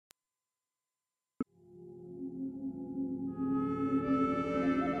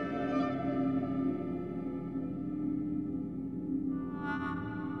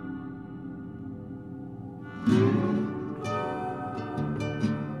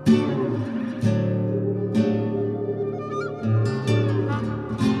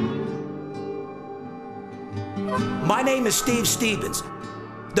My name is Steve Stevens,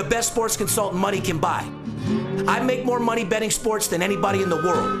 the best sports consultant money can buy. I make more money betting sports than anybody in the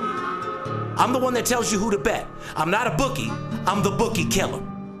world. I'm the one that tells you who to bet. I'm not a bookie, I'm the bookie killer.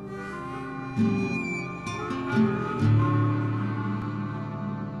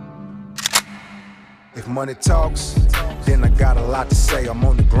 If money talks, then I got a lot to say. I'm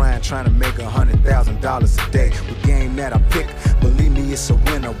on the grind trying to make $100,000 a day. The game that I pick, believe me, it's a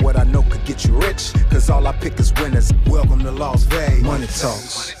winner. What I know could get you rich, cause all I pick is winners. Welcome to Las Vegas. Money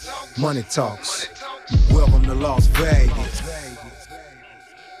talks, money talks. Welcome to Las Vegas.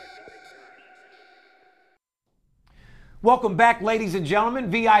 Welcome back, ladies and gentlemen.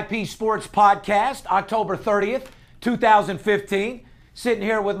 VIP Sports Podcast, October 30th, 2015. Sitting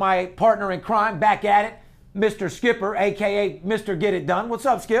here with my partner in crime, back at it, Mr. Skipper, a.k.a. Mr. Get It Done. What's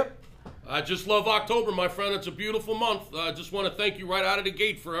up, Skip? I just love October, my friend. It's a beautiful month. I just want to thank you right out of the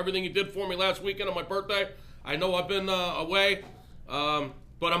gate for everything you did for me last weekend on my birthday. I know I've been away,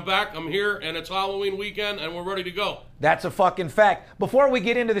 but I'm back. I'm here, and it's Halloween weekend, and we're ready to go. That's a fucking fact. Before we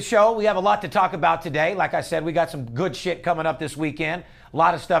get into the show, we have a lot to talk about today. Like I said, we got some good shit coming up this weekend. A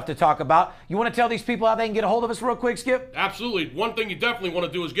lot of stuff to talk about. You want to tell these people how they can get a hold of us real quick, Skip? Absolutely. One thing you definitely want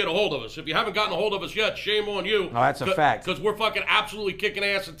to do is get a hold of us. If you haven't gotten a hold of us yet, shame on you. Oh, that's a fact. Because we're fucking absolutely kicking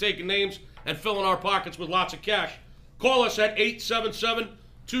ass and taking names and filling our pockets with lots of cash. Call us at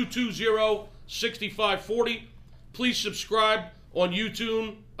 877-220-6540. Please subscribe on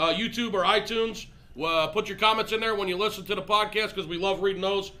YouTube or iTunes. Put your comments in there when you listen to the podcast because we love reading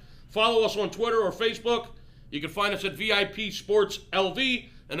those. Follow us on Twitter or Facebook. You can find us at VIP Sports LV,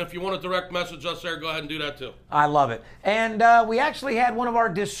 and if you want to direct message us there, go ahead and do that too. I love it. And we actually had one of our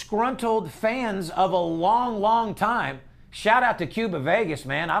disgruntled fans of a long, long time. Shout out to Cuba Vegas,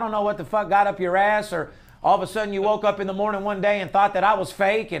 man. I don't know what the fuck got up your ass, or all of a sudden you woke up in the morning one day and thought that I was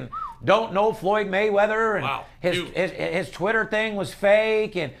fake and don't know Floyd Mayweather, and wow. his Twitter thing was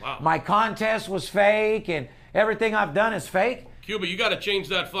fake, and wow. My contest was fake, and everything I've done is fake. Cuba, you got to change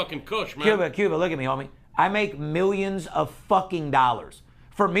that fucking kush, man. Cuba, look at me, homie. I make millions of fucking dollars.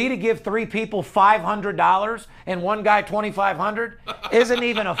 For me to give 3 people $500 and one guy $2,500 isn't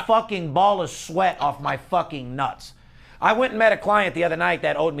even a fucking ball of sweat off my fucking nuts. I went and met a client the other night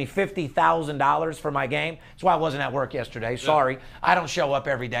that owed me $50,000 for my game. That's why I wasn't at work yesterday. Sorry. I don't show up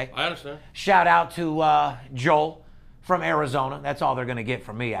every day. I understand. Shout out to Joel from Arizona. That's all they're going to get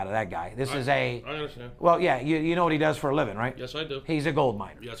from me out of that guy. I understand. Well, yeah, you know what he does for a living, right? Yes, I do. He's a gold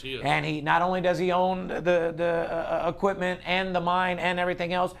miner. Yes, he is. And he not only does he own the equipment and the mine and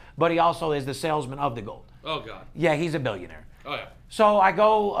everything else, but he also is the salesman of the gold. Oh, God. Yeah, he's a billionaire. Oh, yeah. So I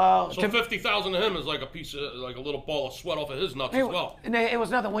go so $50,000 to him is like a piece of, like a little ball of sweat off of his nuts as well. It was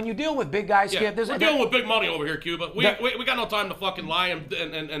nothing. When you deal with big guys, Skip, we're dealing with big money over here, Cuba. We got no time to fucking lie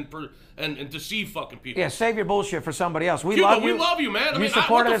and deceive fucking people. Yeah, save your bullshit for somebody else. We love you. We love you, man. I mean,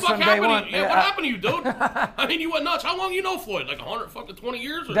 supported us from day one. Yeah, what happened to you, dude? I mean, you went nuts. How long you know Floyd? Like 120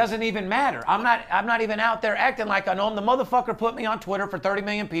 years? Or? Doesn't even matter. I'm not even out there acting like I know him. The motherfucker put me on Twitter for 30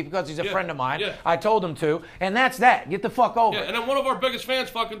 million people because he's a friend of mine. Yeah. I told him to, and that's that. Get the fuck over it. And then one of our biggest fans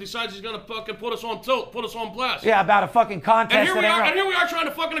fucking decides he's gonna fucking put us on tilt, put us on blast. Yeah, about a fucking contest. And here we are trying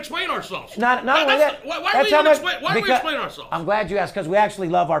to fucking explain ourselves. Not only that. Why do we explain ourselves? I'm glad you asked, because we actually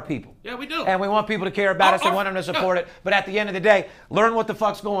love our people. Yeah, we do. And we want people to care about us and want them to support it. But at the end of the day, learn what the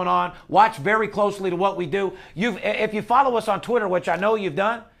fuck's going on. Watch very closely to what we do. If you follow us on Twitter, which I know you've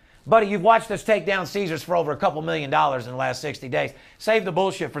done, buddy, you've watched us take down Caesars for over $2 million in the last 60 days. Save the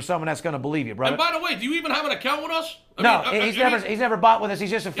bullshit for someone that's going to believe you, brother. And by the way, do you even have an account with us? He's never bought with us. He's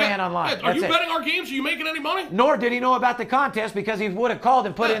just a fan online. Yeah. Are you betting our games? Are you making any money? Nor did he know about the contest, because he would have called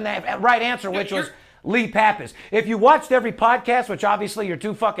and put in that right answer, which was Lee Pappas. If you watched every podcast, which obviously you're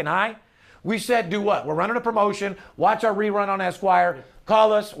too fucking high, we said do what? We're running a promotion. Watch our rerun on Esquire.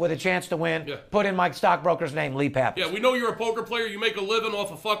 Call us with a chance to win. Yeah. Put in my stockbroker's name, Lee Pappas. Yeah, we know you're a poker player. You make a living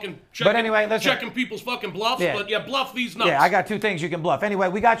off of fucking checking people's fucking bluffs. Yeah. But yeah, bluff these nuts. Yeah, I got 2 things you can bluff. Anyway,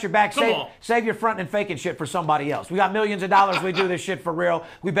 we got your back. Save your front and faking shit for somebody else. We got millions of dollars. We do this shit for real.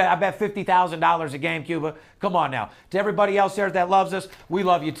 I bet $50,000 a game, Cuba. Come on now. To everybody else there that loves us, we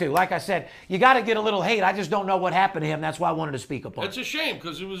love you too. Like I said, you got to get a little hate. I just don't know what happened to him. That's why I wanted to speak upon it. It's a shame,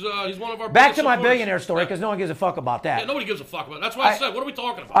 because he's one of our back to my billionaire story, because no one gives a fuck about that. Yeah, nobody gives a fuck about it. That's why I said, what are we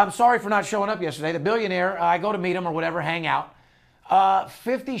talking about? I'm sorry for not showing up yesterday. The billionaire, I go to meet him or whatever, hang out.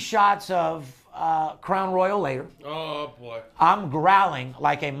 50 shots of Crown Royal later. Oh, boy. I'm growling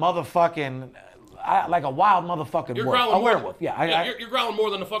like a motherfucking... like a wild motherfucking werewolf. You're growling more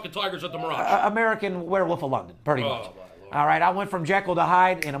than the fucking tigers at the Mirage. American Werewolf of London, pretty much. All right, I went from Jekyll to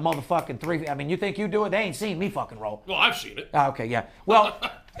Hyde in a motherfucking 3. I mean, you think you do it? They ain't seen me fucking roll. Well, I've seen it. Okay, yeah. Well,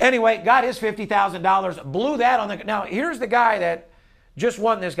 Anyway, got his $50,000, blew that on the. Now here's the guy that just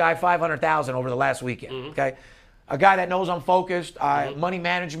won this guy $500,000 over the last weekend. Okay, a guy that knows I'm focused, money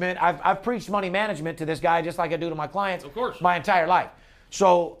management. I've preached money management to this guy just like I do to my clients. Of course. My entire life.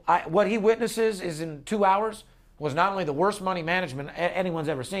 So what he witnesses is in 2 hours was not only the worst money management anyone's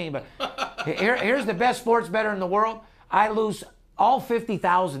ever seen, but here's the best sports bettor in the world. I lose all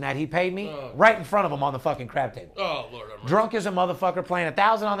 $50,000 that he paid me right in front of him on the fucking crap table. Oh, Lord. I'm Drunk as a motherfucker, playing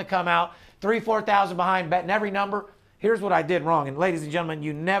 1,000 on the come out, 4,000 behind, betting every number. Here's what I did wrong. And ladies and gentlemen,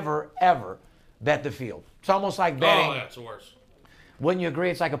 you never, ever bet the field. It's almost like betting. Oh, that's the worst. Wouldn't you agree?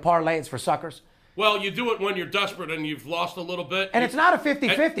 It's like a parlay. It's for suckers. Well, you do it when you're desperate and you've lost a little bit. And it's not a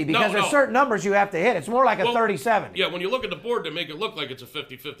 50-50 because there's certain numbers you have to hit. It's more like a 30-70. Yeah, when you look at the board, they make it look like it's a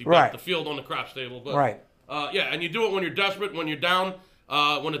 50-50 Right. bet, the field on the craps table. But, Right. Yeah, and you do it when you're desperate, when you're down,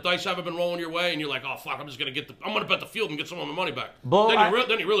 when the dice haven't been rolling your way, and you're like, oh, fuck, I'm going to bet the field and get some of my money back.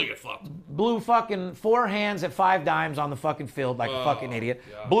 Then you really get fucked. Blew fucking 4 hands at 5 dimes on the fucking field like a fucking idiot.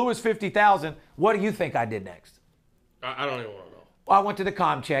 Yeah. Blew his $50,000. What do you think I did next? I don't even want to know. Well, I went to the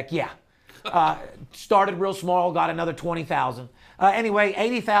com check, yeah. Started real small, got another $20,000. Anyway,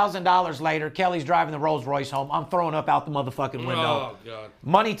 $80,000 later, Kelly's driving the Rolls Royce home. I'm throwing up out the motherfucking window. Oh, God.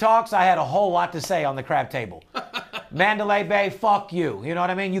 Money talks, I had a whole lot to say on the crap table. Mandalay Bay, fuck you. You know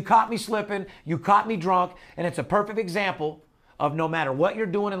what I mean? You caught me slipping, you caught me drunk, and it's a perfect example of no matter what you're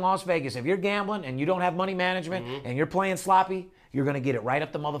doing in Las Vegas, if you're gambling and you don't have money management and you're playing sloppy, you're going to get it right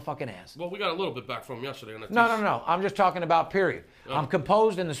up the motherfucking ass. Well, we got a little bit back from him yesterday. On No. I'm just talking about period. I'm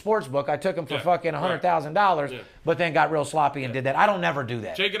composed in the sports book. I took him for fucking $100,000, but then got real sloppy and did that. I don't never do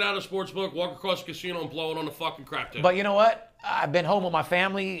that. Take it out of the sports book, walk across the casino, and blow it on the fucking crap table. But you know what? I've been home with my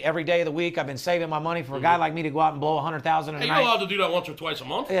family every day of the week. I've been saving my money for a guy like me to go out and blow $100,000 in a Hey, night. you're allowed to do that once or twice a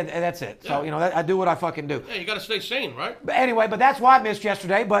month. And that's it. So, I do what I fucking do. Yeah, you got to stay sane, right? But anyway, that's why I missed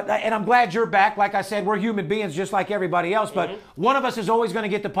yesterday. And I'm glad you're back. Like I said, we're human beings just like everybody else. But one of us is always going to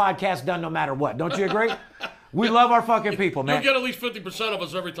get the podcast done no matter what. Don't you agree? We love our fucking people, man. You'll get at least 50% of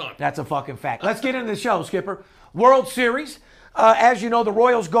us every time. That's a fucking fact. Let's get into the show, Skipper. World Series. As you know, the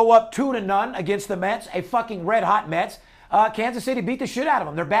Royals go up 2-0 against the Mets, a fucking red-hot Mets. Kansas City beat the shit out of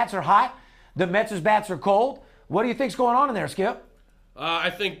them. Their bats are hot. The Mets' bats are cold. What do you think's going on in there, Skip? I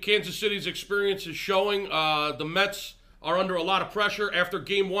think Kansas City's experience is showing. The Mets are under a lot of pressure. After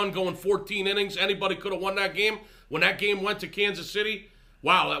Game 1 going 14 innings, anybody could have won that game. When that game went to Kansas City,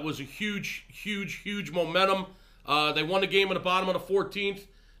 wow, that was a huge, huge, huge momentum. They won the game in the bottom of the 14th.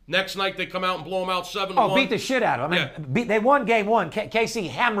 Next night, they come out and blow them out 7-1. Oh, beat the shit out of them. I mean, they won Game 1. KC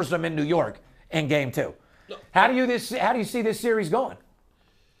hammers them in New York in Game 2. How do you see this series going?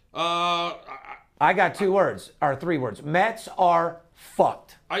 I got 3 words. Mets are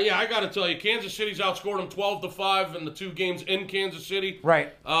fucked. I got to tell you, Kansas City's outscored them 12-5 in the 2 games in Kansas City.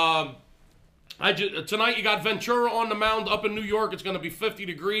 Right. Tonight you got Ventura on the mound up in New York. It's going to be 50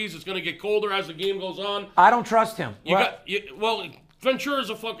 degrees. It's going to get colder as the game goes on. I don't trust him. Ventura's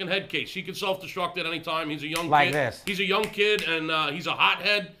a fucking head case. He can self-destruct at any time. He's a young kid. Like this. He's a young kid, and he's a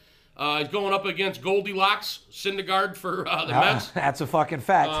hothead. He's going up against Goldilocks, Syndergaard for the Mets. That's a fucking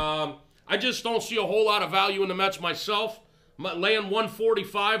fact. I just don't see a whole lot of value in the Mets myself. Laying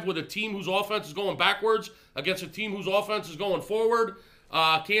 145 with a team whose offense is going backwards against a team whose offense is going forward.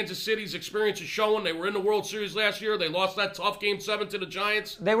 Kansas City's experience is showing. They were in the World Series last year. They lost that tough Game 7 to the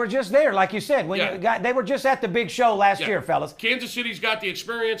Giants. They were just there, like you said. They were just at the big show last year, fellas. Kansas City's got the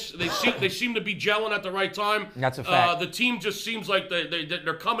experience. They seem to be gelling at the right time. That's a fact. The team just seems like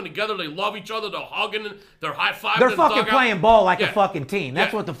they're coming together. They love each other. They're hugging. They're high-fiving. They're fucking playing ball like a fucking team.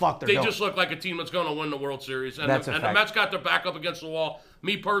 That's what the fuck they're doing. They just look like a team that's going to win the World Series. And That's a fact. The Mets got their back up against the wall.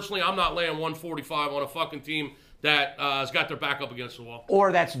 Me, personally, I'm not laying 145 on a fucking team that has got their back up against the wall.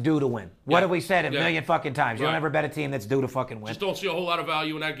 Or that's due to win. What have we said a million fucking times? You don't ever bet a team that's due to fucking win. Just don't see a whole lot of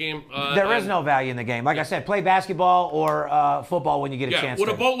value in that game. There is no value in the game. Like I said, play basketball or football when you get a chance with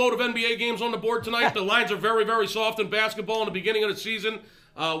to. a boatload of NBA games on the board tonight. The lines are very, very soft in basketball in the beginning of the season.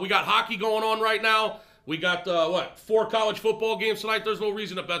 We got hockey going on right now. We got, 4 college football games tonight. There's no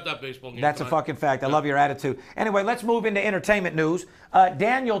reason to bet that baseball game That's tonight. a fucking fact. I love your attitude. Anyway, let's move into entertainment news.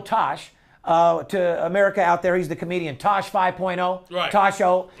 Daniel Tosh, to America out there, he's the comedian Tosh 5.0. Right.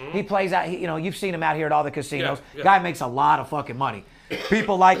 Tosho. He plays out, you've seen him out here at all the casinos. Yeah. Guy makes a lot of fucking money.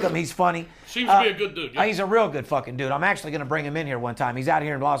 People like him. He's funny. Seems to be a good dude. Yeah. He's a real good fucking dude. I'm actually going to bring him in here one time. He's out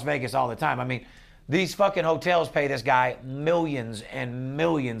here in Las Vegas all the time. I mean, these fucking hotels pay this guy millions and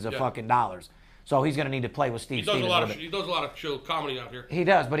millions of fucking dollars. So he's going to need to play with Steve Stevens. He does a lot of show comedy out here. He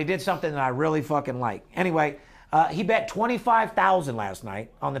does, but he did something that I really fucking like. Anyway, he bet $25,000 last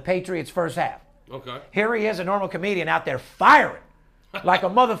night on the Patriots first half. Okay. Here he is, a normal comedian out there firing. like a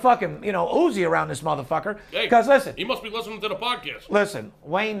motherfucking, Uzi around this motherfucker. Hey, Because listen, he must be listening to the podcast. listen,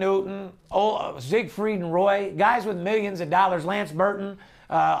 Wayne Newton, Siegfried and Roy, guys with millions of dollars, Lance Burton,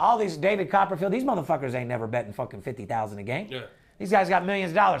 all these, David Copperfield, these motherfuckers ain't never betting fucking $50,000 a game. Yeah. These guys got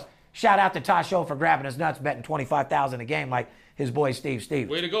millions of dollars. Shout out to Tosh O for grabbing his nuts, betting $25,000 a game like his boy Steve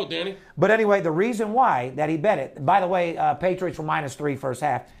Stevens. Way to go, Danny. But anyway, the reason why that he bet it, by the way, Patriots were -3 first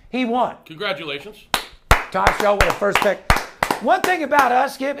half. He won. Congratulations. Tosh Show with a first pick. One thing about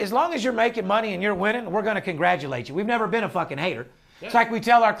us, Skip, as long as you're making money and you're winning, we're going to congratulate you. We've never been a fucking hater. Yeah. It's like we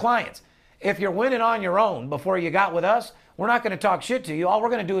tell our clients, if you're winning on your own before you got with us, we're not going to talk shit to you. All we're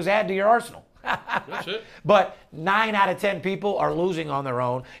going to do is add to your arsenal. That's it. But 9 out of 10 people are losing on their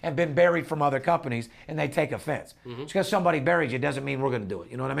own and been buried from other companies, and they take offense. Just because somebody buried you doesn't mean we're going to do it.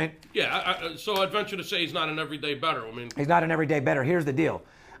 You know what I mean? Yeah, so I'd venture to say he's not an everyday bettor. I mean, He's not an everyday bettor. Here's the deal.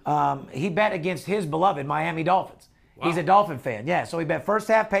 He bet against his beloved Miami Dolphins. Wow. He's a Dolphin fan. Yeah, so he bet first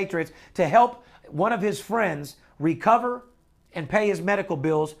half Patriots to help one of his friends recover and pay his medical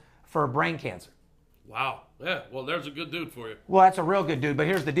bills for brain cancer. wow. Yeah, well, there's a good dude for you. Well, that's a real good dude, but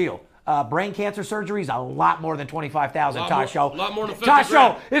here's the deal. Brain cancer surgery is a lot more than $25,000, Tosh Show. A lot more than 50 Tosh Show,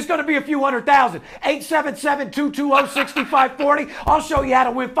 grand. it's going to be a few $100,000. 877-220-6540. I'll show you how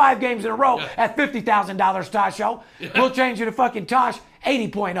to win 5 games in a row at $50,000, Tosh Show. We'll change you to fucking Tosh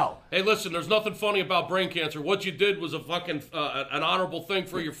 80.0. Hey, listen, there's nothing funny about brain cancer. What you did was a fucking an honorable thing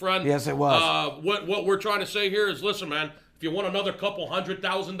for your friend. Yes, it was. What we're trying to say here is, listen, man, if you want another couple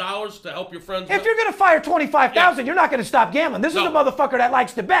 $100,000 to help your friends, If you're going to fire $25,000, you're not going to stop gambling. This is No. a motherfucker that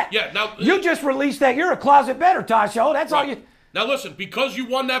likes to bet. Yeah, now- you just released that you're a closet bettor, Tosh Show. That's all Right. you. Now listen, because you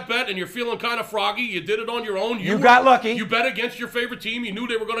won that bet and you're feeling kind of froggy, you did it on your own. You got lucky. You bet against your favorite team. You knew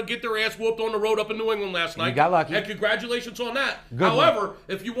they were going to get their ass whooped on the road up in New England last night. got lucky. And congratulations on that. Good However,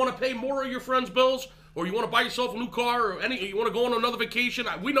 if you want to pay more of your friends' bills, or you want to buy yourself a new car, or you want to go on another vacation,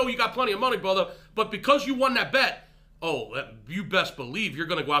 we know you got plenty of money, brother. But because you won that bet, you best believe you're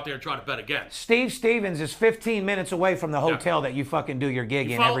going to go out there and try to bet again. Steve Stevens is 15 minutes away from the hotel that you fucking do your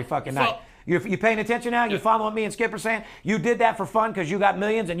gig in follow- every fucking you night. follow- You paying attention now? You following what me and Skipper saying? You did that for fun because you got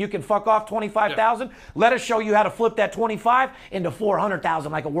millions and you can fuck off 25,000? Let us show you how to flip that 25 into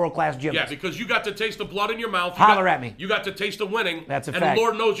 400,000 like a world-class gymnast. Yeah, because you got to taste the blood in your mouth. Holler at me. You got to taste the winning. That's a and fact. the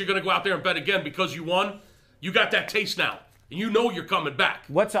Lord knows you're going to go out there and bet again because you won. You got that taste now. And you know you're coming back.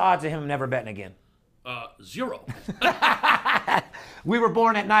 What's the odds of him never betting again? 0. We were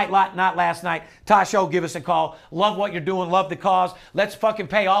born at night, not last night. Tasho, give us a call. Love what you're doing. Love the cause. Let's fucking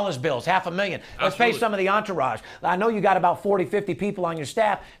pay all his bills, $500,000. Let's pay Absolutely. some of the entourage. I know you got about 40, 50 people on your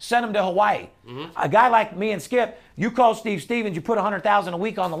staff. Send them to Hawaii. Mm-hmm. A guy like me and Skip, you call Steve Stevens, you put $100,000 a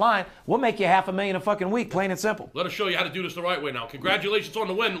week on the line, we'll make you $500,000 a fucking week, plain and simple. Let us show you how to do this the right way now. Congratulations on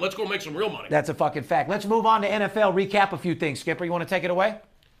the win. Let's go make some real money. That's a fucking fact. Let's move on to NFL, recap a few things. Skipper, you want to take it away?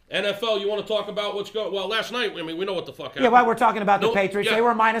 NFL, you want to talk about what's going? Well, last night, I mean, we know what the fuck happened. Yeah, while we're talking about the No, Patriots, yeah. they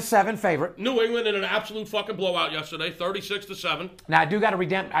were a -7 favorite. New England in an absolute fucking blowout yesterday, 36-7. Now, I do got to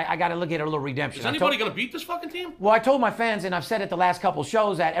I got to look at a little redemption. Is anybody going to beat this fucking team? Well, I told my fans, and I've said it the last couple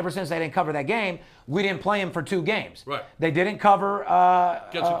shows, that ever since they didn't cover that game, we didn't play them for 2 games. Right. They didn't cover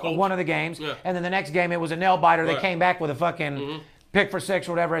Against the Colts. one of the games, Yeah. and then the next game it was a nail biter. They Right. came back with a fucking pick for 6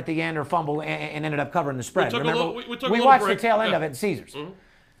 or whatever at the end, or fumble, and ended up covering the spread. took a Remember, little- we took a little watched break. the tail end Yeah. of it in Caesars.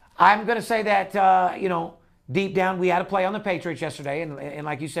 I'm going to say that deep down we had a play on the Patriots yesterday, and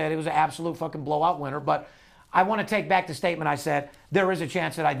like you said, it was an absolute fucking blowout winner. But I want to take back the statement I said. There is a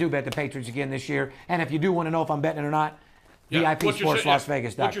chance that I do bet the Patriots again this year. And if you do want to know if I'm betting it or not,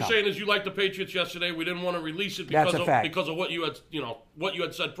 VIPSportsLasVegas.com. What you're saying is you liked the Patriots yesterday. We didn't want to release it That's because a fact. of what you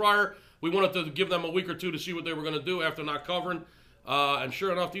had said prior. We wanted to give them a week or two to see what they were going to do after not covering. And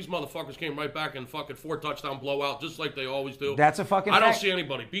sure enough, these motherfuckers came right back and fucking 4-touchdown blowout, just like they always do. That's a fucking I don't fact. see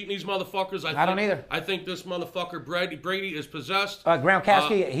anybody beating these motherfuckers. I don't either. I think this motherfucker Brady is possessed.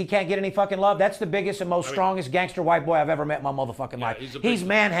 Gronkowski, he can't get any fucking love. That's the biggest and most strongest gangster white boy I've ever met in my motherfucking life. he's a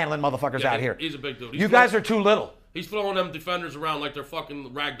manhandling motherfuckers out here. He's a big dude. You guys are too little. He's throwing them defenders around like they're fucking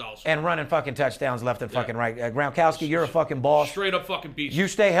ragdolls. And running fucking touchdowns left and fucking right. Gronkowski, you're a fucking boss. Straight up fucking beast. You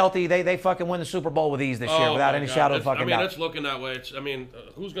stay healthy, they fucking win the Super Bowl with ease this year without my any God. shadow of It's- fucking I mean, doubt. it's looking that way.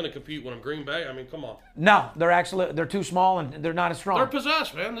 Who's going to compete with them? Green Bay? I mean, come on. No, they're too small and they're not as strong. They're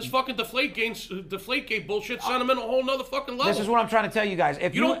possessed, man. This fucking Deflategate bullshit sent them in a whole nother fucking level. This is what I'm trying to tell you guys.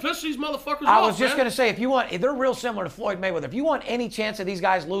 If you don't piss these motherfuckers I off, was just man. going to say, if they're real similar to Floyd Mayweather. If you want any chance of these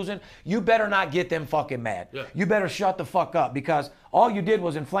guys losing, you better not get them fucking mad. Yeah. You better better shut the fuck up, because all you did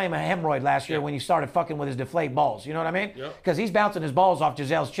was inflame a hemorrhoid last year when you started fucking with his deflated balls. You know what I mean? Because he's bouncing his balls off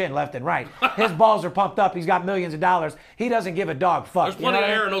Giselle's chin left and right. His balls are pumped up. He's got millions of dollars. He doesn't give a dog fuck. There's plenty of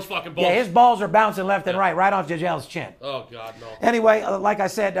air in those fucking balls. Yeah, his balls are bouncing left and right off Giselle's chin. Oh, God, no. Anyway, like I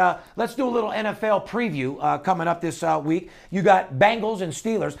said, let's do a little NFL preview coming up this week. You got Bengals and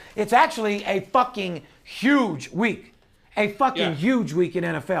Steelers. It's actually a fucking huge week. A fucking huge week in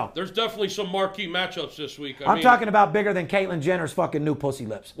NFL. There's definitely some marquee matchups this week. I'm talking about bigger than Caitlyn Jenner's fucking new pussy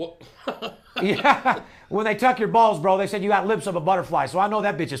lips. Well, yeah. When they tuck your balls, bro, they said you got lips of a butterfly. So I know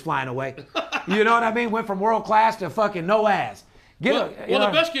that bitch is flying away. You know what I mean? Went from world class to fucking no ass. The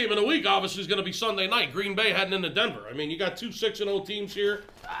best game of the week, obviously, is going to be Sunday night. Green Bay heading into Denver. I mean, you got two 6-0 teams here.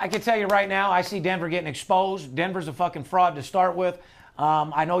 I can tell you right now, I see Denver getting exposed. Denver's a fucking fraud to start with.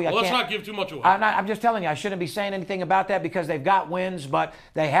 I know you can't. Let's not give too much away. I'm just telling you, I shouldn't be saying anything about that because they've got wins, but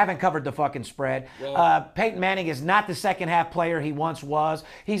they haven't covered the fucking spread. Well, Peyton Manning is not the second half player he once was.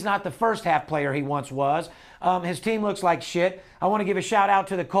 He's not the first half player he once was. His team looks like shit. I want to give a shout out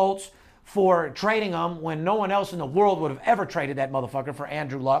to the Colts for trading him when no one else in the world would have ever traded that motherfucker for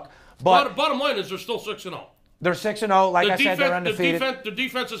Andrew Luck. But bottom line is they're still 6-0. They're 6-0. Like I said, they're undefeated. The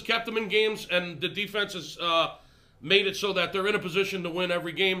defense has kept them in games, and the defense has made it so that they're in a position to win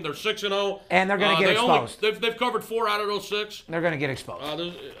every game. They're 6-0. And they're going to get exposed. They've covered 4 out of those 6. They're going to get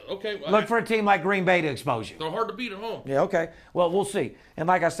exposed. Okay. Look for a team like Green Bay to expose you. They're hard to beat at home. Yeah, okay. Well, we'll see. And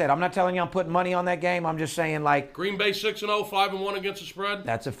like I said, I'm not telling you I'm putting money on that game. I'm just saying, like... Green Bay 6-0, 5-1 against the spread.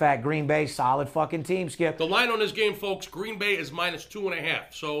 That's a fact. Green Bay, solid fucking team, Skip. The line on this game, folks, Green Bay is -2.5.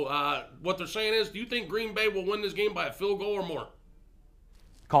 So what they're saying is, do you think Green Bay will win this game by a field goal or more?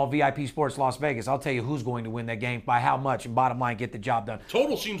 Call VIP Sports Las Vegas. I'll tell you who's going to win that game, by how much, and bottom line, get the job done.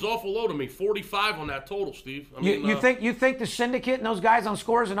 Total seems awful low to me. 45 on that total, Steve. I mean, you think the syndicate and those guys on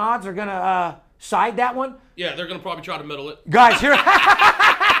scores and odds are going to side that one? Yeah, they're going to probably try to middle it. Guys, here...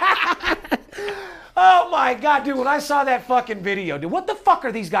 Oh, my God, dude, when I saw that fucking video, dude, what the fuck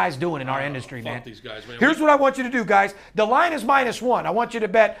are these guys doing in our industry, man? Fuck these guys, man. Here's what I want you to do, guys. The line is -1. I want you to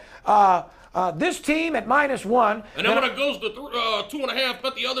bet this team at -1. And then when it goes to 2.5,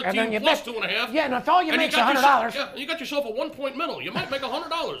 bet the other team plus 2.5. Yeah, and if all you make is $100. Yeah, you got yourself a 1-point middle. You might make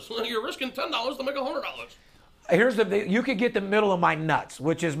 $100. You're risking $10 to make $100. Here's you could get the middle of my nuts,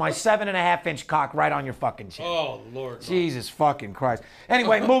 which is my 7.5-inch cock right on your fucking chin. Oh, Lord. Jesus fucking Christ.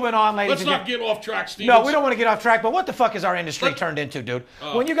 Anyway, moving on, ladies and gentlemen. Let's not get off track, Steve. No, we don't want to get off track, but what the fuck is our industry turned into, dude?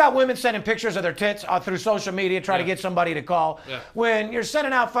 When you got women sending pictures of their tits through social media, trying to get somebody to call. When you're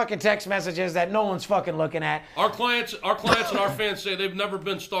sending out fucking text messages that no one's fucking looking at. Our clients and our fans say they've never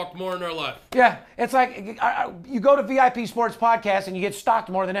been stalked more in their life. Yeah, it's like you go to VIP Sports Podcast and you get stalked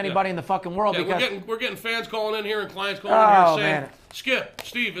more than anybody in the fucking world. Yeah, because we're getting fans calling in here and clients calling in here saying, man. Skip,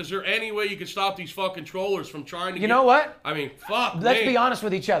 Steve, is there any way you can stop these fucking trollers from trying to You know what? I mean, fuck Let's be honest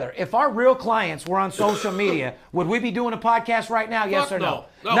with each other. If our real clients were on social media, would we be doing a podcast right now? Yes or no?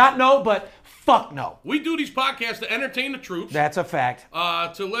 Not no, but fuck no. We do these podcasts to entertain the troops. That's a fact.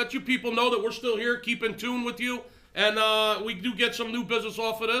 To let you people know that we're still here, keep in tune with you. And we do get some new business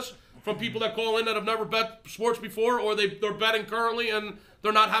off of this from people that call in that have never bet sports before, or they're betting currently and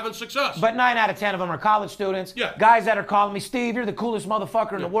they're not having success. But 9 out of 10 of them are college students. Yeah. Guys that are calling me, Steve, you're the coolest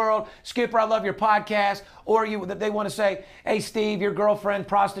motherfucker in the world. Skipper, I love your podcast. Or they want to say, hey, Steve, your girlfriend,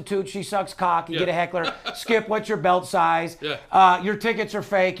 prostitute, she sucks cock. You get a heckler. Skip, what's your belt size? Yeah. Your tickets are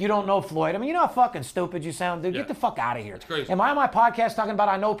fake. You don't know Floyd. I mean, you know how fucking stupid you sound, dude? Get the fuck out of here. It's crazy. Am I on my podcast talking about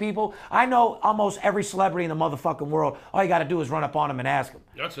I know people? I know almost every celebrity in the motherfucking world. All you got to do is run up on them and ask them.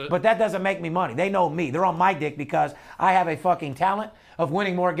 That's it. But that doesn't make me money. They know me. They're on my dick because I have a fucking talent of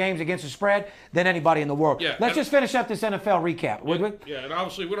winning more games against the spread than anybody in the world. Yeah, Let's just finish up this NFL recap, would we? Yeah, and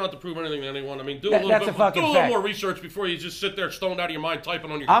obviously we don't have to prove anything to anyone. I mean, do a That's a little more research before you just sit there stoned out of your mind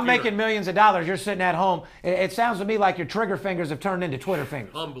typing on your computer. I'm making millions of dollars. You're sitting at home. It sounds to me like your trigger fingers have turned into Twitter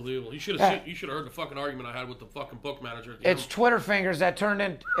fingers. Unbelievable. You should have heard the fucking argument I had with the fucking book manager. It's Twitter fingers that turned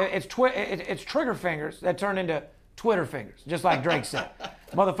into it's trigger fingers that turned into Twitter fingers, just like Drake said.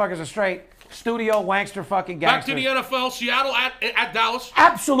 Motherfuckers are straight studio wankster fucking gangsters. Back to the NFL, Seattle at Dallas.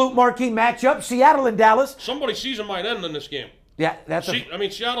 Absolute marquee matchup, Seattle and Dallas. Somebody's season might end in this game. Yeah, I mean,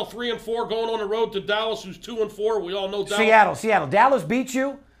 Seattle 3-4 going on the road to Dallas, who's 2-4. We all know Dallas. Seattle. Dallas beats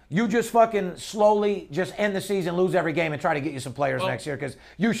you. You just fucking slowly just end the season, lose every game, and try to get you some players next year because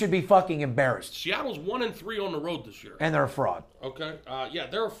you should be fucking embarrassed. Seattle's 1-3 on the road this year. And they're a fraud. Okay. Yeah,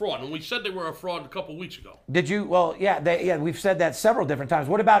 they're a fraud. And we said they were a fraud a couple weeks ago. Did you? Well, yeah, we've said that several different times.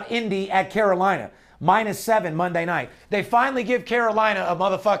 What about Indy at Carolina? -7 Monday night. They finally give Carolina a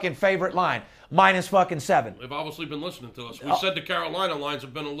motherfucking favorite line. minus fucking 7. They've obviously been listening to us. We said the Carolina lines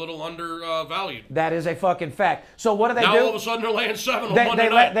have been a little undervalued. That is a fucking fact. So what do they Now do? all of a sudden they're laying 7 on Monday they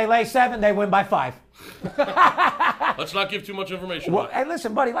night. lay 7, they win by 5. Let's not give too much information. Well, hey,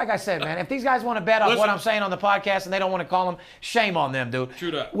 listen, buddy, like I said, man, if these guys want to bet on what I'm saying on the podcast and they don't want to call them, shame on them, dude. True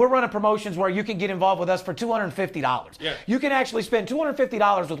that. We're running promotions where you can get involved with us for $250. Yeah. You can actually spend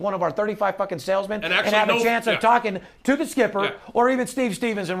 $250 with one of our 35 fucking salesmen and actually have a chance of talking to the skipper or even Steve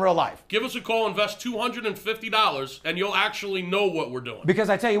Stevens in real life. Give us a call, invest $250, and you'll actually know what we're doing. Because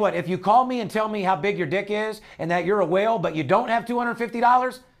I tell you what, if you call me and tell me how big your dick is and that you're a whale, but you don't have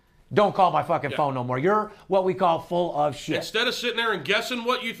 $250, don't call my fucking phone no more. You're what we call full of shit. Instead of sitting there and guessing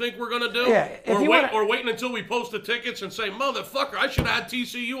what you think we're going to do, or waiting until we post the tickets and say, motherfucker, I should have had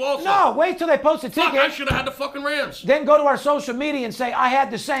TCU also. No, wait till they post a ticket. Fuck, I should have had the fucking Rams. Then go to our social media and say, I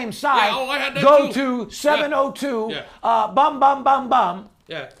had the same side. Yeah, I had that go too. to 702, bum, bum, bum, bum.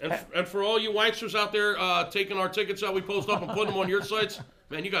 Yeah, and for all you wanksters out there taking our tickets that we post up and putting them on your sites,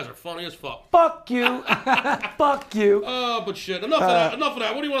 man, you guys are funny as fuck. Fuck you. Fuck you. But shit, enough of that. Enough of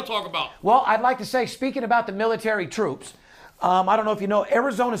that. What do you want to talk about? Well, I'd like to say, speaking about the military troops, I don't know if you know,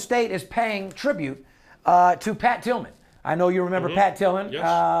 Arizona State is paying tribute to Pat Tillman. I know you remember Pat Tillman,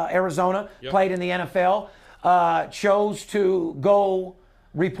 Arizona, played in the NFL, chose to go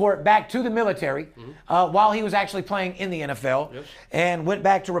report back to the military while he was actually playing in the NFL and went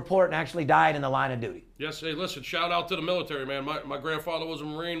back to report and actually died in the line of duty. Yes, hey, listen, shout out to the military, man. My grandfather was a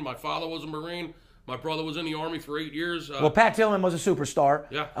Marine. My father was a Marine. My brother was in the Army for 8 years. Well, Pat Tillman was a superstar.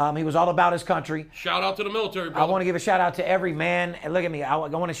 Yeah. He was all about his country. Shout out to the military, brother. I want to give a shout out to every man. And look at me. I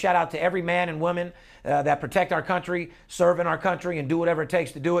want to shout out to every man and woman that protect our country, serve in our country, and do whatever it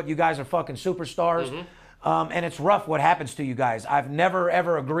takes to do it. You guys are fucking superstars. And it's rough what happens to you guys. I've never,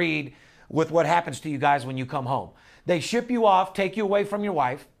 ever agreed with what happens to you guys when you come home. They ship you off, take you away from your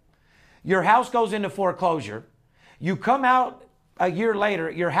wife. Your house goes into foreclosure. You come out a year later,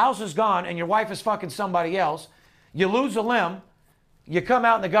 your house is gone, and your wife is fucking somebody else. You lose a limb. You come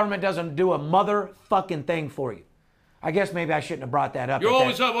out, and the government doesn't do a motherfucking thing for you. I guess maybe I shouldn't have brought that up. You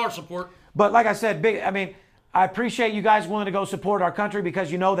always have our support. But like I said, I appreciate you guys willing to go support our country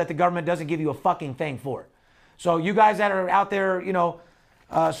because you know that the government doesn't give you a fucking thing for it. So you guys that are out there,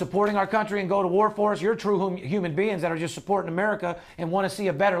 supporting our country and go to war for us, you're true human beings that are just supporting America and want to see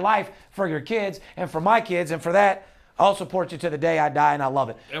a better life for your kids and for my kids. And for that, I'll support you to the day I die, and I love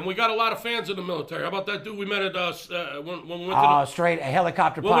it. And we got a lot of fans in the military. How about that dude we met at when we went to straight a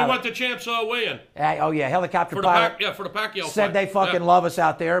helicopter pilot. When we went to Champs weigh-in. Helicopter for pilot. For the Pacquiao said fight. They fucking love us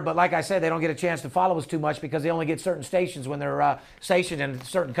out there, but like I said, they don't get a chance to follow us too much because they only get certain stations when they're stationed in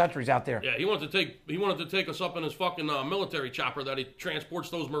certain countries out there. Yeah, he wanted to take us up in his fucking military chopper that he transports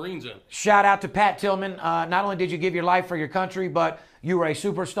those Marines in. Shout out to Pat Tillman. Not only did you give your life for your country, but you were a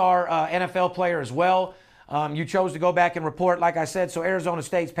superstar NFL player as well. You chose to go back and report, like I said, so Arizona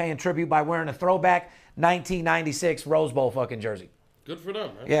State's paying tribute by wearing a throwback 1996 Rose Bowl fucking jersey. Good for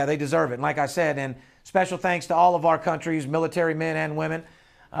them, man. Yeah, they deserve it. And like I said, and special thanks to all of our country's military men and women.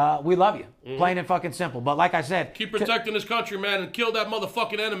 We love you. Plain and fucking simple. But like I said, keep protecting this country, man, and kill that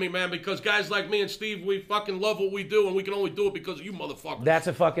motherfucking enemy, man, because guys like me and Steve, we fucking love what we do, and we can only do it because of you motherfuckers. That's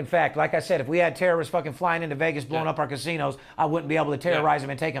a fucking fact. Like I said, if we had terrorists fucking flying into Vegas, blowing up our casinos, I wouldn't be able to terrorize them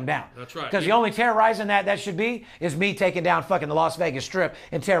and take them down. That's right. Because the only terrorizing that should be is me taking down fucking the Las Vegas Strip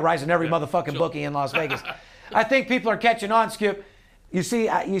and terrorizing every motherfucking bookie in Las Vegas. I think people are catching on, Skip. You see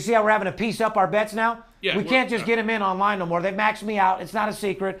how we're having to piece up our bets now? Yeah, we can't just get them in online no more. They've maxed me out. It's not a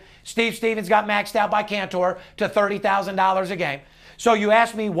secret. Steve Stevens got maxed out by Cantor to $30,000 a game. So you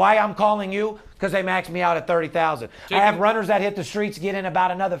ask me why I'm calling you? Because they maxed me out at $30,000. I have runners that hit the streets, get in about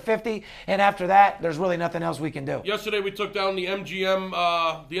another 50, and after that, there's really nothing else we can do. Yesterday we took down the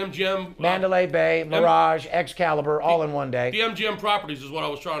MGM. Mandalay Bay, Mirage, Excalibur, all in one day. The MGM properties is what I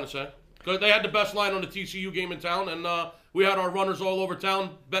was trying to say. Because they had the best line on the TCU game in town, and we had our runners all over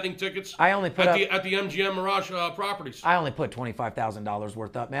town betting tickets. I only put at the MGM Mirage properties. I only put $25,000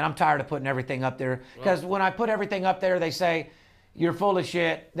 worth up, man. I'm tired of putting everything up there because when I put everything up there, they say you're full of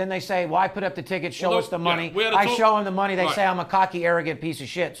shit. Then they say, "Well, I put up the ticket, show us the money." I show them the money. They say I'm a cocky, arrogant piece of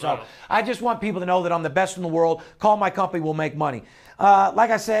shit. So I just want people to know that I'm the best in the world. Call my company, we'll make money. Like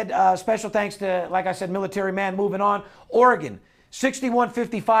I said, special thanks to, like I said, Military Man. Moving on, Oregon.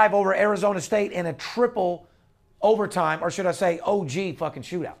 61-55 over Arizona State in a triple overtime, or should I say OG fucking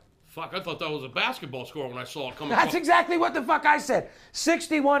shootout. Fuck, I thought that was a basketball score when I saw it coming. That's exactly what the fuck I said.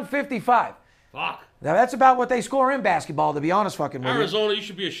 61-55. Fuck. Now that's about what they score in basketball, to be honest fucking with you. Arizona, you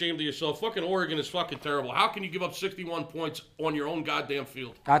should be ashamed of yourself. Fucking Oregon is fucking terrible. How can you give up 61 points on your own goddamn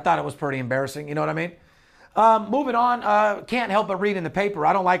field? I thought it was pretty embarrassing, you know what I mean? Moving on, can't help but read in the paper.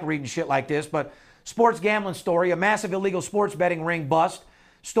 I don't like reading shit like this, but sports gambling story, a massive illegal sports betting ring bust.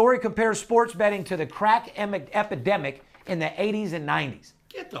 Story compares sports betting to the crack epidemic in the 80s and 90s.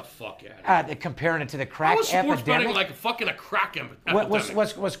 Get the fuck out of here. Comparing it to the crack How is sports epidemic. betting like a crack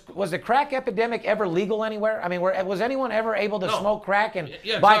epidemic? Was the crack epidemic ever legal anywhere? I mean, was anyone ever able to smoke crack and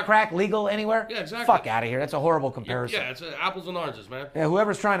Yeah, buy exactly. crack legal anywhere? Yeah, exactly. Fuck out of here. That's a horrible comparison. Yeah, it's apples and oranges, man. Yeah,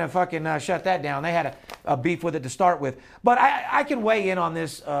 whoever's trying to fucking shut that down, they had a beef with it to start with. But I can weigh in on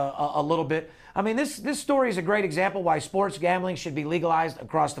this a little bit. I mean, this story is a great example why sports gambling should be legalized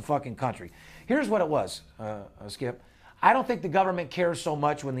across the fucking country. Here's what it was, Skip. I don't think the government cares so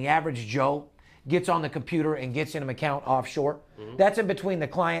much when the average Joe gets on the computer and gets in an account offshore. That's in between the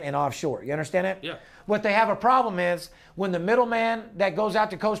client and offshore. You understand that? Yeah. What they have a problem is when the middleman that goes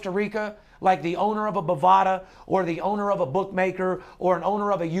out to Costa Rica, like the owner of a Bovada or the owner of a bookmaker or an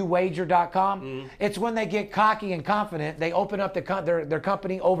owner of a uwager.com, it's when they get cocky and confident, they open up their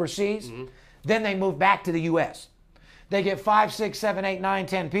company overseas, then they move back to the U.S. They get 5, 6, 7, 8, 9,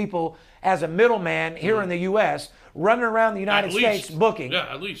 10 people as a middleman here in the U.S. running around the United States booking. Yeah,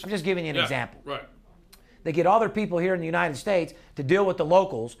 at least. I'm just giving you an example. Right. They get all their people here in the United States to deal with the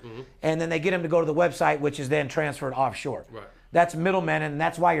locals, and then they get them to go to the website, which is then transferred offshore. Right. That's middlemen, and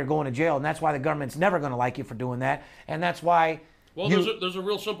that's why you're going to jail, and that's why the government's never going to like you for doing that, and that's why Well, there's a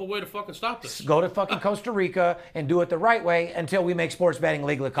real simple way to fucking stop this. go to fucking Costa Rica and do it the right way until we make sports betting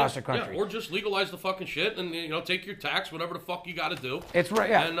legal across the country. Yeah, or just legalize the fucking shit and take your tax, whatever the fuck you got to do. It's right,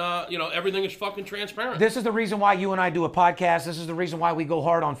 yeah. And everything is fucking transparent. This is the reason why you and I do a podcast. This is the reason why we go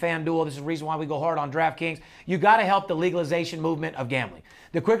hard on FanDuel. This is the reason why we go hard on DraftKings. You got to help the legalization movement of gambling.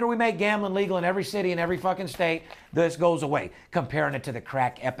 The quicker we make gambling legal in every city and every fucking state, this goes away. Comparing it to the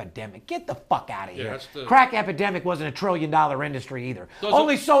crack epidemic. Get the fuck out of here. Crack epidemic wasn't a $1 trillion industry either.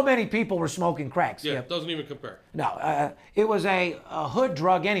 Only so many people were smoking crack. Yeah, it doesn't even compare. No, it was a hood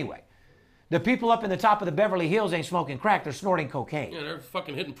drug anyway. The people up in the top of the Beverly Hills ain't smoking crack. They're snorting cocaine. Yeah, they're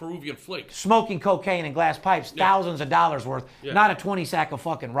fucking hitting Peruvian flakes. Smoking cocaine in glass pipes, thousands of dollars worth, not a 20 sack of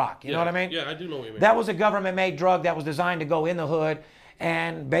fucking rock. You know what I mean? Yeah, I do know what you mean. That was a government-made drug that was designed to go in the hood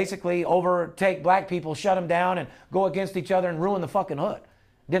and basically overtake black people, shut them down, and go against each other and ruin the fucking hood.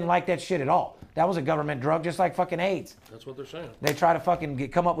 Didn't like that shit at all. That was a government drug, just like fucking AIDS. That's what they're saying. They try to fucking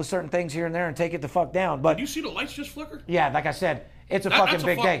come up with certain things here and there and take it the fuck down. But you see the lights just flicker? Yeah, like I said, it's a fucking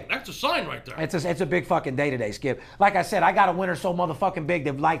big day. That's a sign right there. It's a big fucking day today, Skip. Like I said, I got a winter so motherfucking big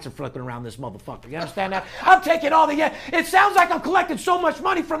the lights are flickering around this motherfucker. You understand that? I'm taking all the... It sounds like I'm collecting so much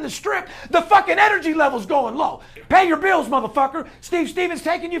money from the strip, the fucking energy level's going low. Pay your bills, motherfucker. Steve Stevens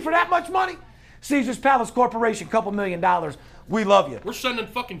taking you for that much money? Caesars Palace Corporation, $2 million. We love you. We're sending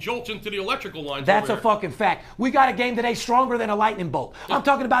fucking jolts into the electrical lines. That's a fucking fact. We got a game today stronger than a lightning bolt. I'm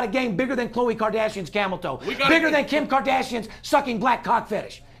talking about a game bigger than Khloe Kardashian's camel toe. Bigger than Kim Kardashian's sucking black cock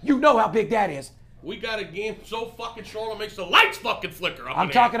fetish. You know how big that is. We got a game so fucking strong it makes the lights fucking flicker. I'm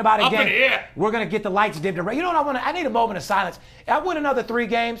talking about a game. In the air. We're going to get the lights dimmed. You know what I want? I need a moment of silence. I win another 3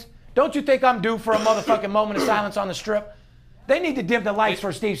 games. Don't you think I'm due for a motherfucking moment of silence on the strip? They need to dim the lights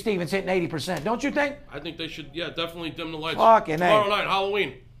for Steve Stevens hitting 80%. Don't you think? I think they should, definitely dim the lights. Fucking Tomorrow night,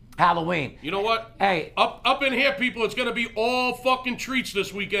 Halloween. Halloween. You know what? Hey. Up in here, people, it's going to be all fucking treats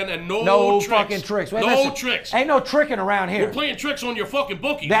this weekend and no tricks. Fucking tricks. Wait, no tricks. Ain't no tricking around here. We're playing tricks on your fucking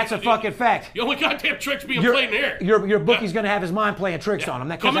bookie. That's a fucking fact. The only goddamn tricks being played in here. Your bookie's going to have his mind playing tricks on him.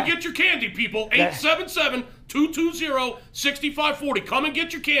 Come and get your candy, people. 877-220-6540. Come and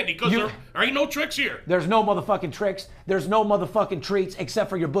get your candy because there ain't no tricks here. There's no motherfucking tricks. There's no motherfucking treats except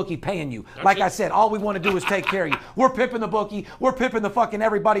for your bookie paying you. I said, all we want to do is take care of you. We're pimping the bookie. We're pimping the fucking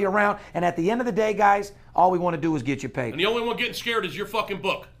everybody around. And at the end of the day, guys, all we want to do is get you paid. And the only one getting scared is your fucking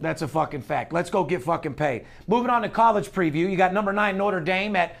book. That's a fucking fact. Let's go get fucking paid. Moving on to college preview. You got number 9 Notre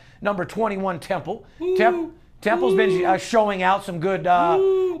Dame at number 21 Temple. Temple's been showing out some good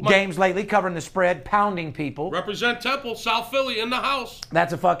games lately, covering the spread, pounding people. Represent Temple, South Philly in the house.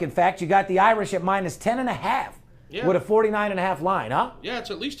 That's a fucking fact. You got the Irish at minus 10.5 with a 49.5 line, huh? Yeah,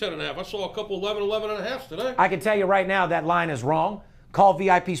 it's at least 10.5. I saw a couple 11.5 today. I can tell you right now that line is wrong. Call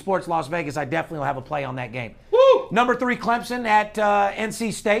VIP Sports Las Vegas. I definitely will have a play on that game. Woo! Number 3 Clemson at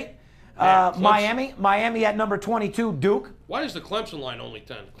NC State. Miami at number 22 Duke. Why is the Clemson line only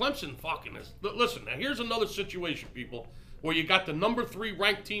 10? Clemson fucking is. Listen, now here's another situation, people, where you got the number 3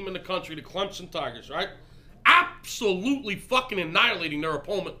 ranked team in the country, the Clemson Tigers, right? Absolutely fucking annihilating their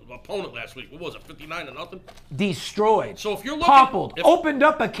opponent last week. What was it, 59-0? Destroyed. So if you're looking, toppled, opened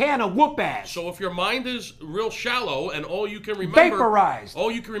up a can of whoop ass. So if your mind is real shallow and all you can remember, vaporized.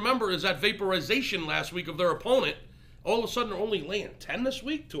 All you can remember is that vaporization last week of their opponent. All of a sudden, they're only laying 10 this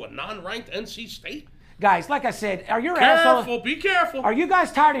week to a non-ranked NC State. Guys, like I said, are your assholes... Be careful. Are you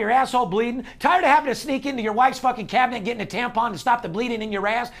guys tired of your asshole bleeding? Tired of having to sneak into your wife's fucking cabinet and getting a tampon to stop the bleeding in your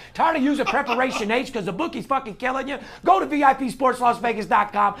ass? Tired of using Preparation H because the bookie's fucking killing you? Go to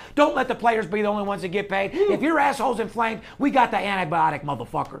VIPSportsLasVegas.com. Don't let the players be the only ones that get paid. If your asshole's inflamed, we got the antibiotic,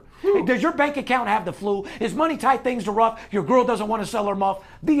 motherfucker. Does your bank account have the flu? Is money tight things are rough? Your girl doesn't want to sell her muff?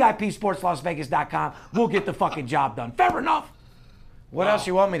 VIPSportsLasVegas.com. We'll get the fucking job done. Fair enough. What else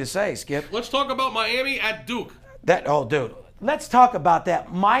you want me to say, Skip? Let's talk about Miami at Duke. Dude, let's talk about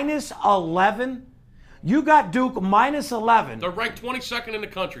that. Minus 11. You got Duke minus 11. They're ranked 22nd in the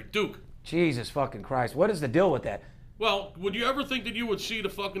country. Duke. Jesus fucking Christ. What is the deal with that? Well, would you ever think that you would see the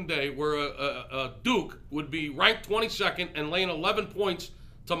fucking day where a Duke would be ranked 22nd and laying 11 points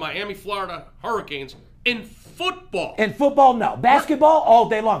to Miami, Florida Hurricanes in football? In football, no. Basketball, all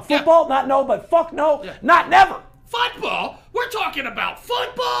day long. Football, not no, but fuck no, not never. Football? We're talking about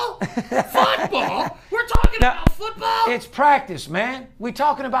football? Football? We're talking about football? It's practice, man. We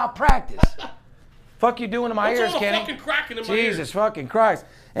talking about practice. Fuck you doing to my ears, Kenny? Fucking cracking in my ears? Jesus fucking Christ.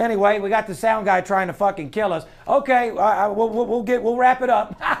 Anyway, we got the sound guy trying to fucking kill us. Okay, we'll wrap it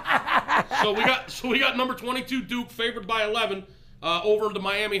up. So we got number 22 Duke favored by 11 over the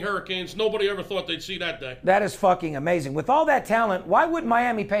Miami Hurricanes. Nobody ever thought they'd see that day. That is fucking amazing. With all that talent, why would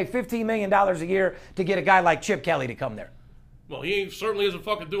Miami pay $15 million a year to get a guy like Chip Kelly to come there? Well, he certainly isn't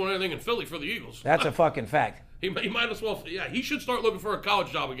fucking doing anything in Philly for the Eagles. That's a fucking fact. He might as well. Yeah, he should start looking for a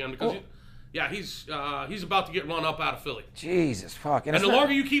college job again because. He's about to get run up out of Philly. Jesus fucking. And the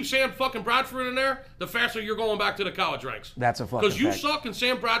longer you keep Sam fucking Bradford in there, the faster you're going back to the college ranks. That's a fucking. Because you suck and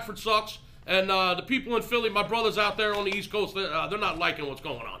Sam Bradford sucks, and the people in Philly, my brothers out there on the East Coast, they're not liking what's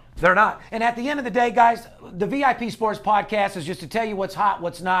going on. They're not. And at the end of the day, guys, the VIP Sports Podcast is just to tell you what's hot,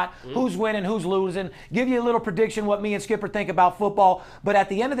 what's not, who's winning, who's losing, give you a little prediction what me and Skipper think about football. But at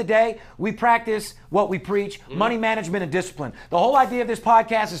the end of the day, we practice what we preach, money management and discipline. The whole idea of this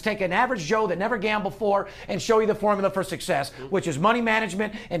podcast is take an average Joe that never gambled before and show you the formula for success, which is money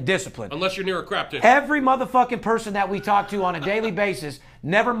management and discipline. Unless you're near a crap table. Every motherfucking person that we talk to on a daily basis,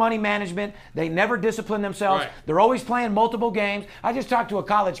 never money management. They never discipline themselves. Right. They're always playing multiple games. I just talked to a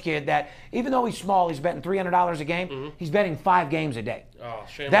college kid that, even though he's small, he's betting $300 a game. He's betting 5 games a day. Oh,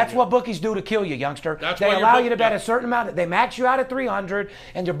 shame That's on you. what bookies do to kill you, youngster. That's they why allow your you to bet a certain amount. They max you out at 300,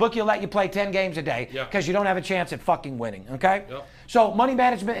 and your bookie will let you play 10 games a day because you don't have a chance at fucking winning, okay? Yep. So money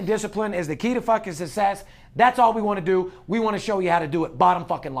management and discipline is the key to fucking success. That's all we want to do. We want to show you how to do it. Bottom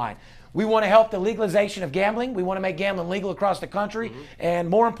fucking line. We want to help the legalization of gambling. We want to make gambling legal across the country. And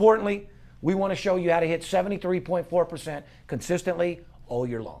more importantly, we want to show you how to hit 73.4% consistently all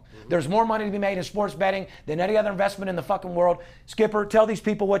year long. There's more money to be made in sports betting than any other investment in the fucking world. Skipper, tell these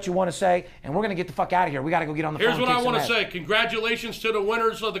people what you want to say, and we're going to get the fuck out of here. We got to go get on the phone. Here's what I want to say. Congratulations to the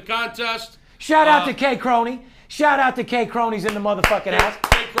winners of the contest. Shout out to K. Crony. Shout out to K. Crony's in the motherfucking house.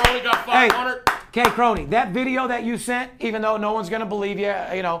 K. Crony got 500. Hey, K. Crony, that video that you sent, even though no one's going to believe you,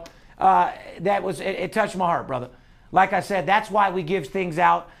 that was, it touched my heart, brother. Like I said, that's why we give things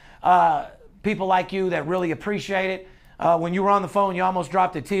out. People like you that really appreciate it. When you were on the phone, you almost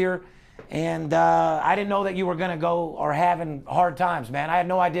dropped a tear. And I didn't know that you were going to go or having hard times, man. I had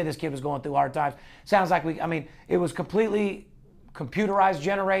no idea this kid was going through hard times. Sounds like it was completely computerized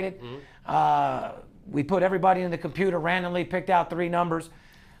generated. We put everybody in the computer randomly, picked out 3 numbers.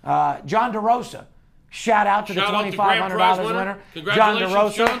 John DeRosa, shout out to the $2,500 winner. Congratulations, John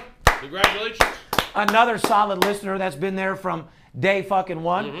DeRosa. John. Congratulations. Another solid listener that's been there from day fucking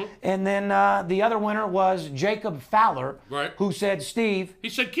one. And then the other winner was Jacob Fowler, who said, Steve. He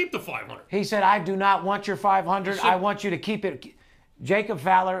said, keep the 500. He said, I do not want your 500. I want you to keep it. Jacob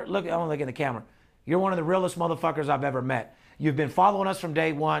Fowler, look, I want to look at the camera. You're one of the realest motherfuckers I've ever met. You've been following us from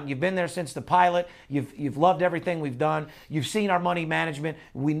day one. You've been there since the pilot. You've loved everything we've done. You've seen our money management.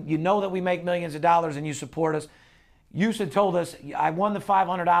 You know that we make millions of dollars and you support us. You told us, I won the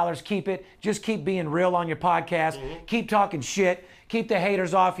 $500. Keep it. Just keep being real on your podcast. Keep talking shit. Keep the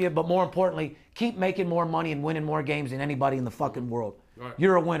haters off you. But more importantly, keep making more money and winning more games than anybody in the fucking world.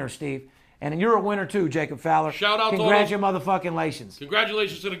 You're a winner, Steve. And you're a winner too, Jacob Fowler. Shout out to Congratulations.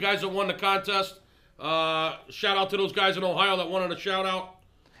 Congratulations to the guys that won the contest. Shout out to those guys in Ohio that wanted a shout out.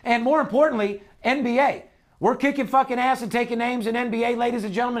 And more importantly, NBA. We're kicking fucking ass and taking names in NBA, ladies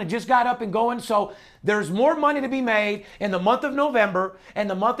and gentlemen. It just got up and going. So there's more money to be made in the month of November and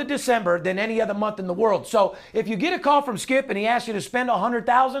the month of December than any other month in the world. So if you get a call from Skip and he asks you to spend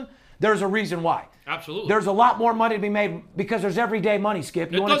 $100,000, there's a reason why. Absolutely. There's a lot more money to be made because there's everyday money,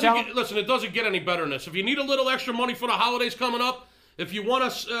 Skip. You want to tell him? Listen, it doesn't get any better than this. If you need a little extra money for the holidays coming up, if you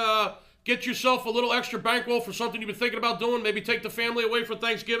want to Get yourself a little extra bankroll for something you've been thinking about doing. Maybe take the family away for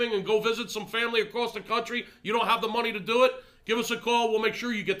Thanksgiving and go visit some family across the country. You don't have the money to do it. Give us a call. We'll make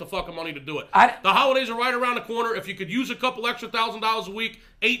sure you get the fucking money to do it. The holidays are right around the corner. If you could use a couple extra $1,000 a week,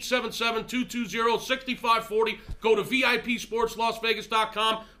 877-220-6540. Go to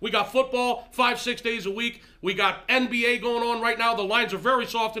VIPSportsLasVegas.com. We got football 5-6 days a week. We got NBA going on right now. The lines are very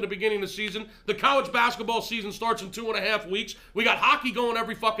soft at the beginning of the season. The college basketball season starts in 2.5 weeks. We got hockey going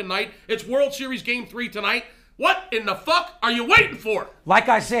every fucking night. It's World Series Game 3 tonight. What in the fuck are you waiting for? Like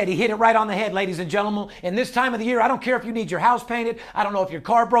I said, he hit it right on the head, ladies and gentlemen. And this time of the year, I don't care if you need your house painted. I don't know if your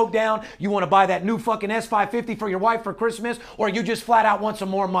car broke down. You want to buy that new fucking S550 for your wife for Christmas, or you just flat out want some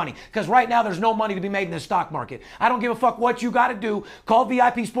more money. Because right now, there's no money to be made in the stock market. I don't give a fuck what you got to do. Call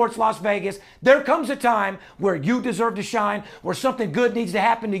VIP Sports Las Vegas. There comes a time where you deserve to shine, where something good needs to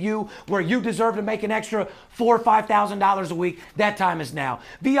happen to you, where you deserve to make an extra $4,000 or $5,000 a week. That time is now.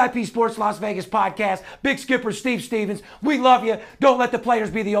 VIP Sports Las Vegas podcast. Big Skipper Steve Stevens. We love you. Don't let the players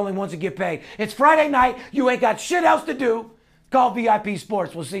be the only ones that get paid. It's Friday night. You ain't got shit else to do. Call VIP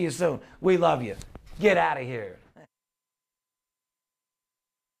Sports. We'll see you soon. We love you. Get out of here.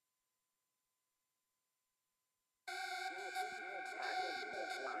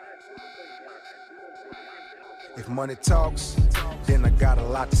 If money talks, then I got a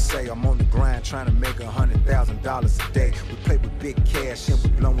lot to say. I'm on the grind trying to make $100,000 a day. We play with big cash and we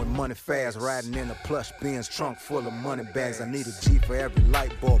blowing money fast. Riding in a plush Benz trunk full of money bags. I need a G for every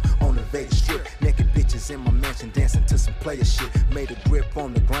light bulb on the Vegas Strip. Naked bitches in my mansion dancing to some player shit. Made a grip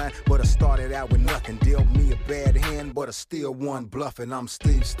on the grind, but I started out with nothing. Dealt me a bad hand, but I still won bluffing. I'm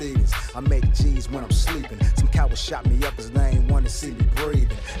Steve Stevens. I make G's when I'm sleeping. Some coward shot me up cause they ain't want to see me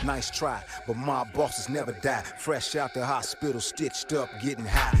breathing. Nice try, but my bosses never die. Fresh out the hospital, stitched up, getting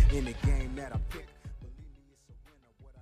high. In the game that I picked.